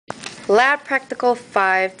Lab Practical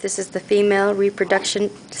 5. This is the female reproduction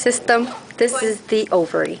system. This is the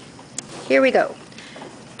ovary. Here we go.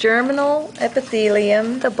 Germinal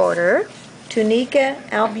epithelium, The border, tunica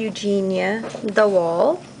albuginea, the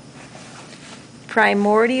wall,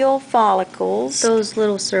 primordial follicles, those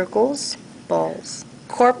little circles, balls.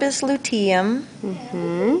 corpus luteum,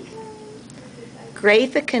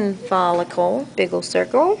 Graphican follicle, Big ol'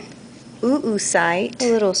 circle, oocyte,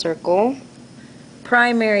 little circle,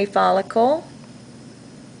 primary follicle,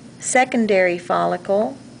 secondary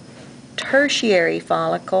follicle, tertiary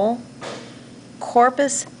follicle,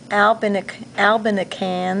 corpus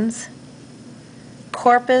albinicans,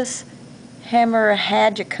 corpus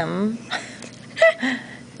hemorrhagicum,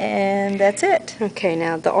 and that's it. Okay,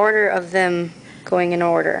 now the order of them going in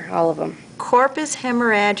order, all of them. Corpus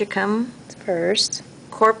hemorrhagicum, First,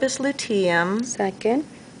 corpus luteum, second,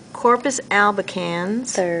 corpus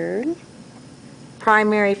albicans, third,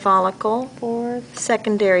 primary follicle, fourth,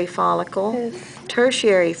 secondary follicle, fifth,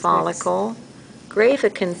 tertiary follicle,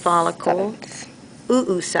 Graphican follicle, seventh, and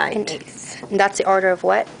oocyte. eighth. And that's the order of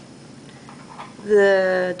what?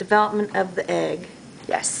 The development of the egg.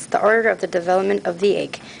 Yes, the order of the development of the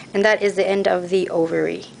egg. And that is the end of the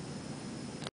ovary.